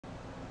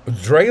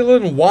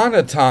Draylen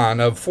Wanaton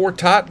of Fort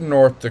Totten,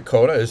 North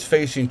Dakota, is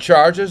facing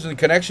charges in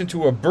connection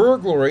to a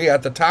burglary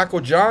at the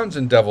Taco John's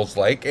in Devil's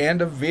Lake and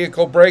a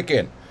vehicle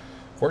break-in.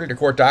 According to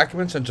court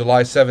documents, on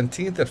July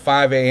 17th at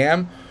 5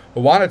 a.m.,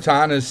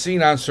 Wanaton is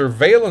seen on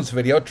surveillance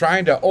video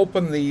trying to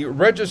open the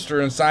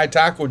register inside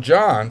Taco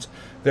John's.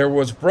 There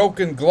was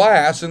broken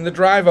glass in the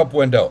drive-up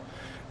window.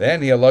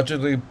 Then he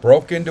allegedly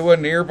broke into a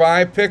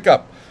nearby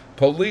pickup.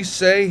 Police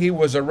say he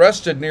was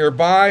arrested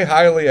nearby,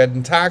 highly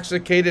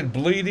intoxicated,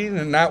 bleeding,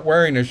 and not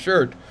wearing a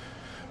shirt.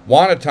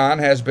 Wanaton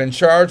has been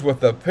charged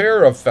with a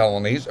pair of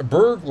felonies,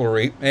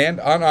 burglary, and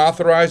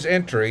unauthorized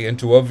entry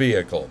into a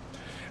vehicle.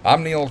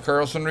 I'm Neil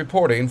Carlson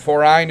reporting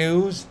for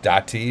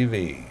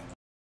iNewZ.TV.